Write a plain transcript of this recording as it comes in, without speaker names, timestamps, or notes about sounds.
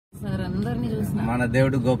మన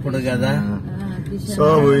దేవుడు గొప్పడు కదా. So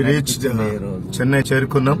we reached Chennai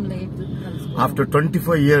చేరుకున్నాం. After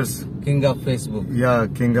 25 years. King of Facebook. Yeah,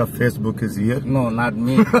 King of Facebook is here. No, not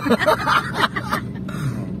me.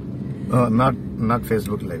 Not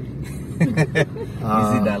Facebook Live.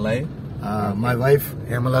 Is it alive? My wife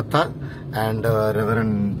Hemalata and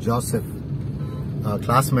Reverend Joseph,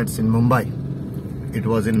 classmates in Mumbai. It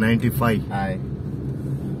was in 95. Hi.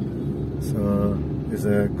 So he's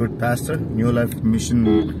a good pastor, New Life Mission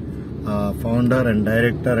founder and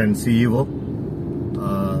director and CEO.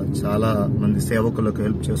 చాలా మంది సేవకులకు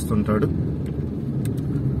help చేస్తుంటాడు.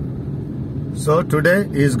 So today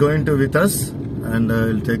he is going to with us and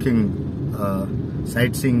taking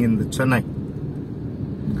sightseeing in the Chennai.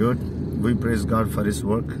 Good. We praise God for his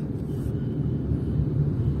work.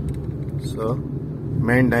 So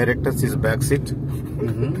main director is back seat.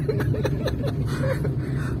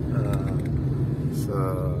 So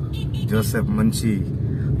Joseph మంచి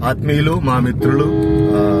ఆత్మీయులు, మా మిత్రులు.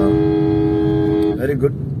 Very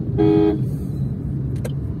good.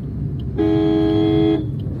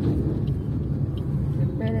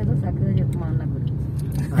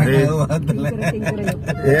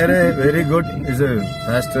 Very good. He's a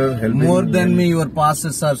pastor. Helping More than me, your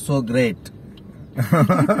pastors are so great.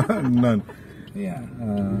 None. Yeah.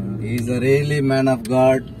 He's a really man of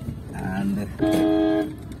God, and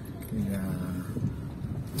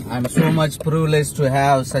I'm so much privileged to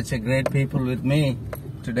have such a great people with me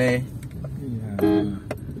today.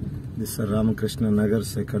 This is Ramakrishna Nagar,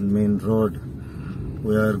 second main road.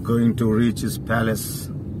 We are going to reach his palace.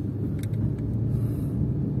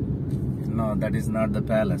 No, that is not the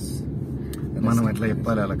palace. మనం ఎట్లా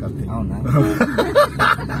చెప్పాలి అలా కత్తి? అవునా?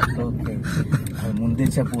 Okay, అది ముందే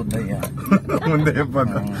చెప్పొద్దయ్యా. ముందే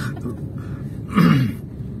చెప్పొద్దా?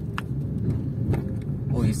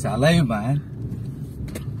 Oh, it's alive, man.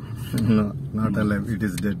 No, not alive. It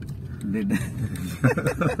is dead. Dead.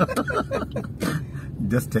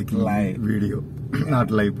 Just taking live video, not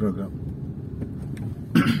live program.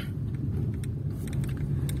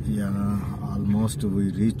 Yeah, almost we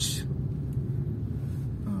reach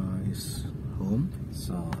his home.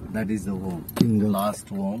 So that is the home. Last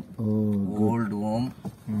home. Oh, old home.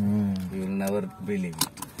 You will never believe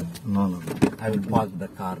it. No. I will park the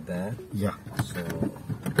car there. Yeah. So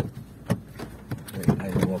wait,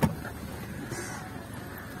 I will open.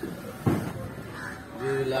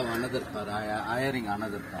 We will have another car. Hiring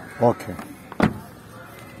another car. Okay.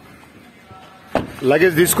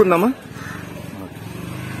 Luggage తీసుకుందామా?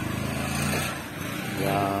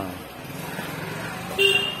 Yeah.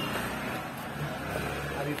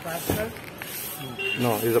 Are you pastor?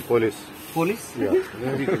 No, he's a police. Police? Yeah.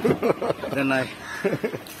 Very good. Then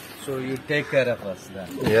so you take care of us then.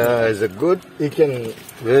 Yeah, he's a good. He can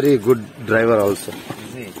very good driver also.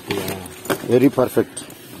 Is he? Yeah. Very perfect.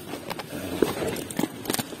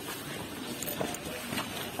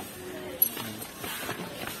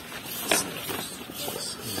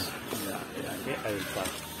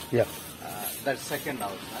 Yeah. That's second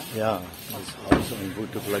house, huh? Yeah. His house and we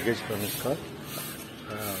took luggage from his car.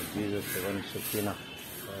 Jesus, Sevan, Shakina.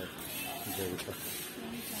 Jayika.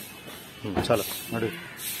 Chala, nadu.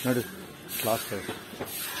 Last time.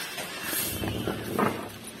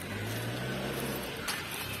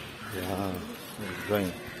 Yeah, he's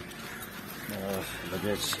going.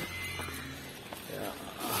 Luggage.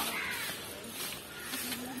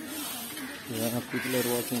 Yeah, people are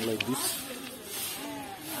walking like this.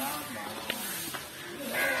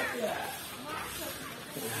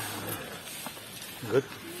 Good.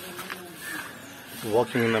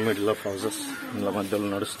 Walking in the middle of houses. ఇలా మధ్యలో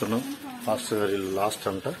నడుస్తున్నాం. Fast గారి last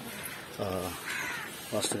అంట.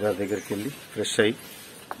 Fast గారి దగ్గరికి వెళ్ళి fresh అయ్యి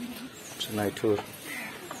Chennai tour.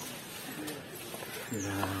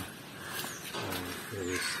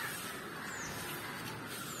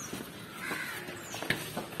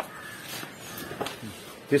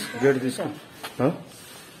 Gate తీసుకో.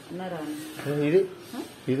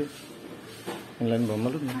 ఇది ఇలా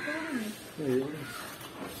బొమ్మలు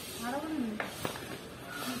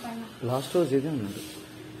లాస్ట్ రోజు ఇదే ఉన్నది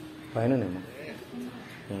పైననేమో.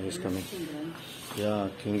 Is coming. Yeah,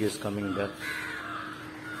 king is coming back.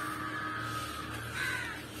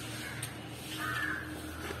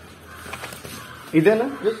 ఇదేనా?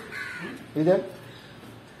 ఇదే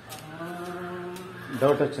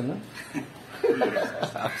డౌట్ వచ్చిందా?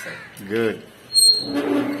 Good.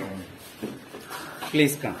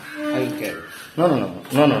 Please come. I will carry. No.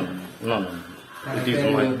 It is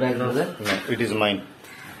mine. No, it is mine.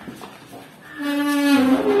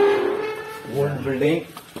 Old building.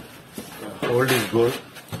 Old is good.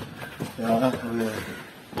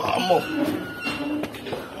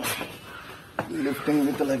 Lifting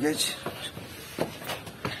with luggage.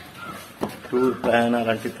 Tour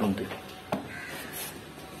ప్రయాణాలు అంటే ఇట్లుంటాయి.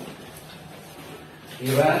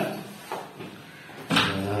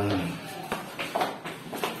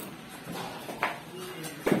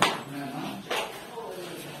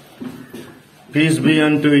 Peace be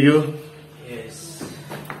unto you. Yes.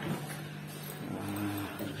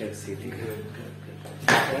 Good city. Good.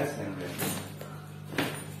 Yes, and good.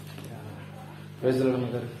 Where's the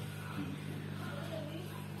mother?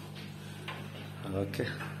 Okay.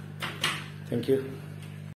 Thank you.